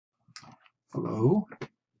Hello.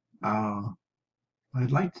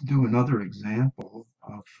 I'd like to do another example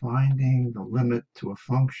of finding the limit to a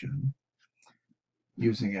function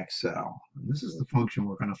using Excel. And this is the function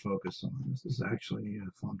we're going to focus on. This is actually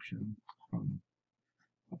a function from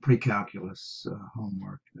a pre-calculus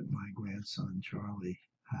homework that my grandson Charlie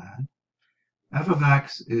had. F of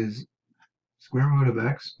x is square root of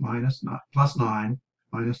x plus 9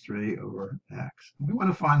 minus 3 over x. We want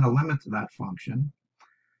to find the limit to that function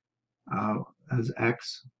as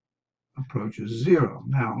x approaches 0.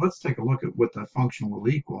 Now, let's take a look at what the function will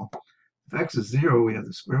equal. If x is 0, we have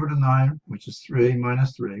the square root of 9, which is 3,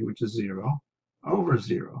 minus 3, which is 0, over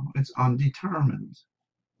 0. It's undetermined.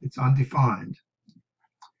 It's undefined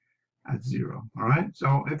at 0. All right?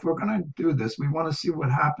 So if we're going to do this, we want to see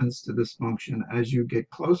what happens to this function as you get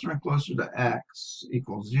closer and closer to x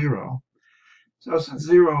equals 0. So since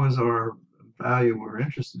 0 is our value we're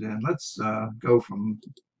interested in, let's go from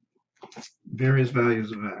various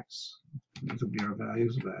values of x. These will be our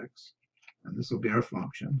values of x, and this will be our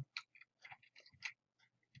function.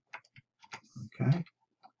 Okay,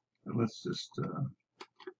 so let's just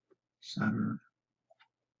center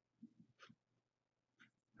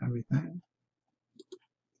everything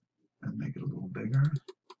and make it a little bigger.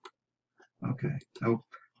 Okay, so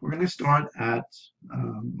we're going to start at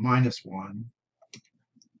 -1,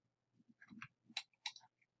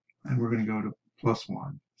 and we're going to go to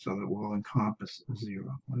 +1, so that we'll encompass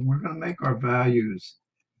 0. And we're going to make our values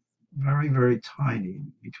very, very tiny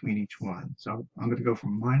between each one. So I'm going to go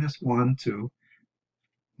from -1 to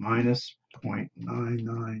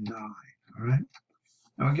 -0.999. All right.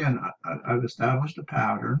 Now again, I've established a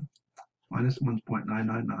pattern.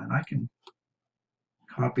 -1.999. I can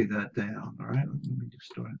copy that down. All right. Let me just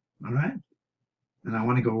start. All right. And I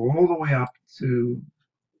want to go all the way up to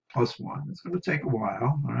 +1. It's going to take a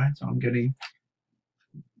while. All right. So I'm getting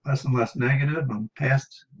less and less negative. I'm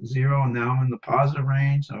past 0, and now I'm in the positive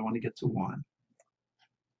range. So I want to get to 1.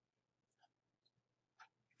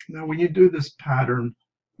 Now, when you do this pattern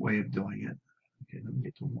way of doing it, okay, let me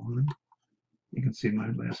get to 1. You can see my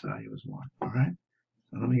last value is 1. All right.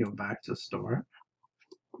 So let me go back to start.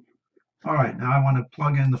 All right. Now I want to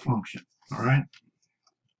plug in the function. All right.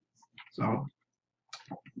 So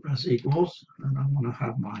press equals, and I want to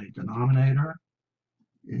have my denominator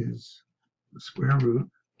is the square root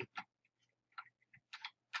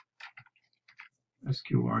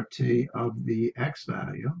SQRT of the x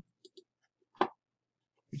value,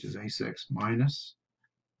 which is a6 minus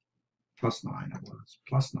 +9. It was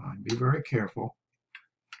 +9. Be very careful.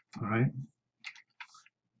 All right.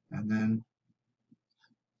 And then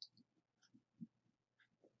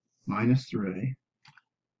 -3.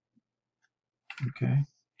 Okay.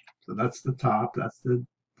 So that's the top. That's the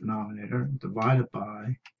denominator divided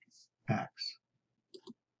by x.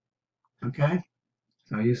 Okay.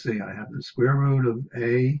 So you see I have the square root of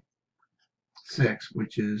a6,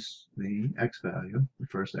 which is the x value, the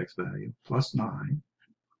first x value, +9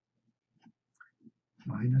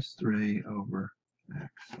 minus 3 over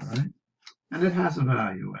x. All right. And it has a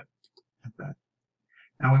value at that.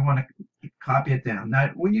 Now we want to copy it down.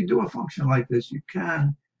 Now, when you do a function like this, you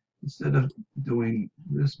can, instead of doing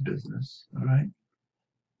this business, all right,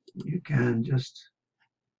 you can just,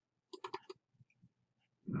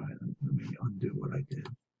 all right, let me undo what I did.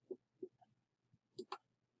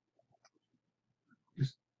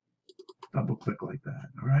 Just double click like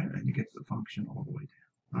that, all right, and you get the function all the way down.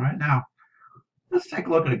 All right, now let's take a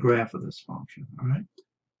look at a graph of this function. All right,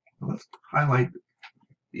 so let's highlight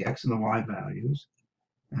the x and the y values,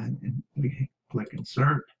 and we click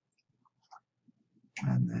insert,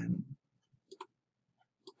 and then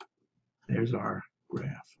there's our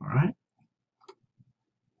graph. All right,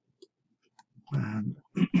 and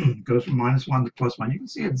it goes from -1 to +1. You can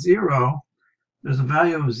see at 0, there's a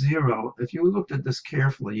value of 0. If you looked at this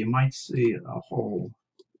carefully, you might see a hole.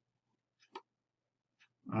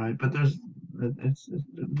 All right, but the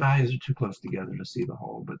values are too close together to see the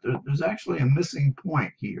hole. But there's actually a missing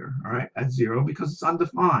point here, all right, at 0, because it's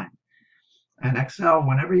undefined. And Excel,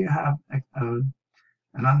 whenever you have an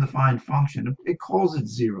undefined function, it calls it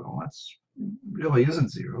 0. That's really isn't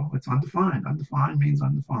 0. It's undefined. Undefined means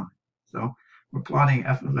undefined. So we're plotting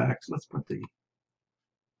f of x. Let's put the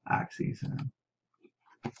axes in.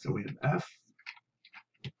 So we have f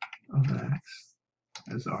of x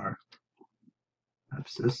as our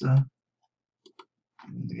abscissa,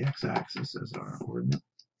 and the x-axis as our ordinate.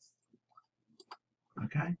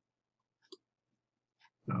 Okay.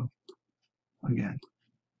 So again,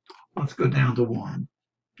 let's go down to 1.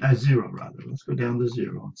 0 rather. Let's go down to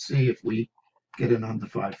 0 and see if we get an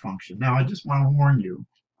undefined function. Now I just want to warn you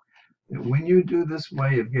that when you do this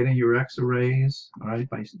way of getting your X arrays, all right,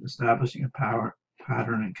 by establishing a pattern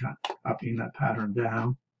and copying that pattern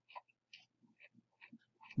down,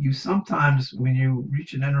 you sometimes, when you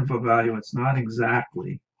reach an interval value, it's not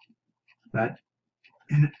exactly that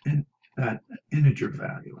that integer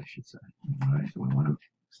value, I should say. All right, so we want to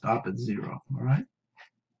stop at 0. All right.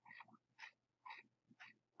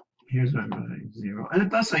 Here's our value, 0, and it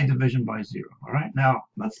does say division by 0. All right. Now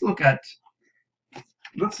let's look at,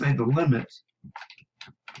 let's say the limit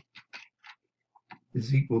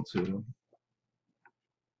is equal to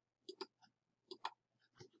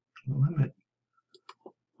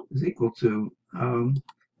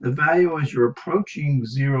the value as you're approaching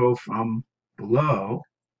 0 from below.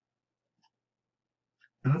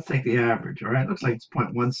 And let's take the average. All right, looks like it's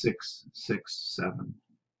 0.16671.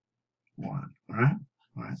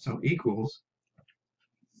 All right, so equals,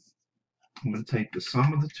 I'm going to take the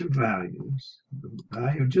sum of the two values, the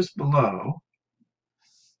value just below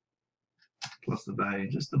plus the value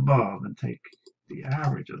just above, and take the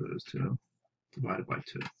average of those two divided by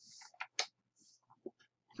 2.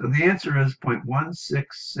 So the answer is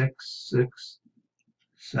 0.16667,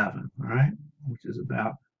 all right, which is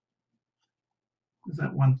about, is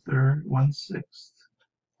that 1/3, 1/6?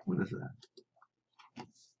 What is that?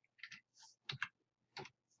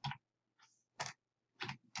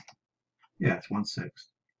 Yeah, it's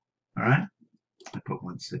 1/6. All right, I put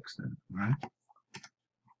 1/6 in. All right.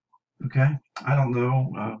 Okay, I don't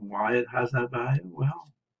know why it has that value.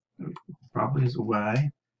 Well, there probably is a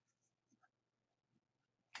way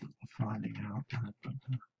of finding out that. But,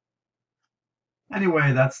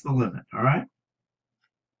 anyway, that's the limit. All right.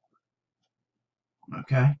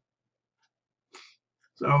 Okay.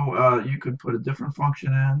 So you could put a different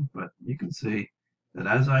function in, but you can see that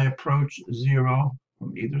as I approach 0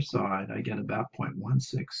 from either side, I get about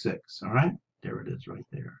 0.166. All right. There it is right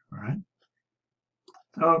there. All right.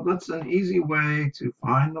 So that's an easy way to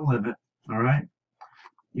find the limit. All right.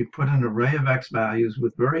 You put an array of X values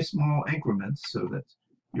with very small increments so that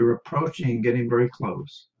you're approaching and getting very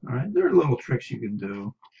close. All right. There are little tricks you can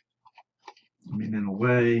do. I mean, in a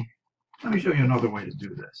way, let me show you another way to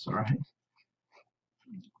do this. All right.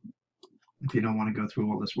 If you don't want to go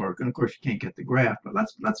through all this work, and of course you can't get the graph, but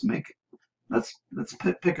let's pick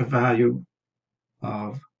a value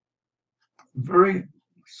of very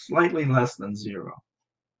slightly less than 0,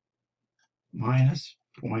 minus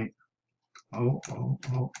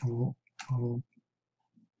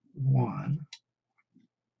 0.00001,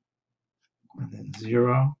 and then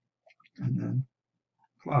 0, and then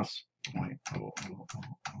plus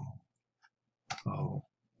 0.00001. All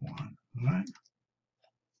right.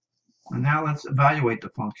 And now let's evaluate the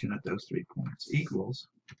function at those 3 points. Equals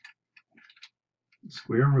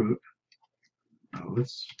square root.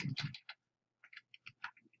 Let's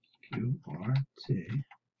QRT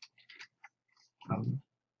of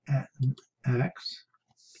x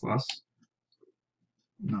plus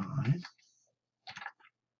 9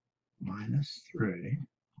 minus 3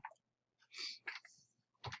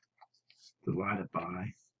 divided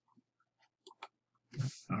by.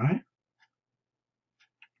 All right.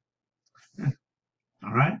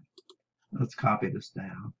 All right. Let's copy this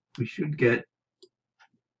down. We should get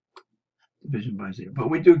division by 0, but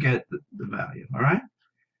we do get the value. All right.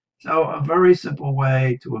 So a very simple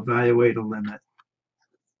way to evaluate a limit.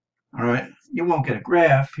 All right. You won't get a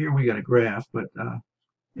graph. Here we get a graph, but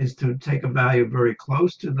is to take a value very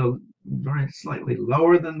close to the, very slightly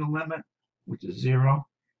lower than the limit, which is 0.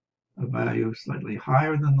 A value slightly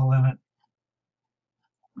higher than the limit.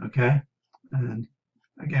 Okay. And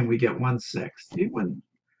again, we get 1/6. You wouldn't,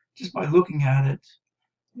 just by looking at it,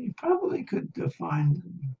 you probably could find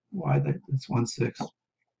why it's 1/6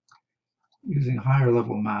 using higher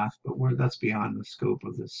level math, but that's beyond the scope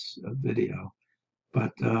of this video.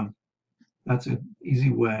 But that's an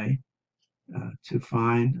easy way to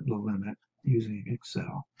find the limit using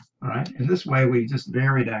Excel. All right. In this way, we just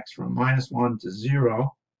varied X from -1 to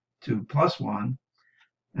 0 to +1,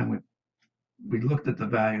 and we looked at the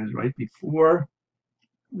values right before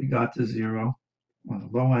we got to 0 on the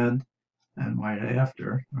low end and right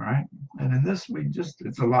after. All right. And in this,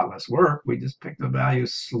 it's a lot less work. We just picked a value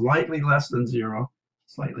slightly less than 0,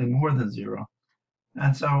 slightly more than 0.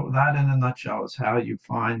 And so that in a nutshell is how you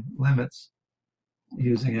find limits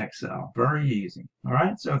using Excel. Very easy. All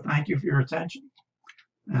right. So thank you for your attention,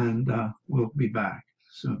 and we'll be back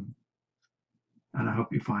soon. And I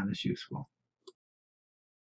hope you find this useful.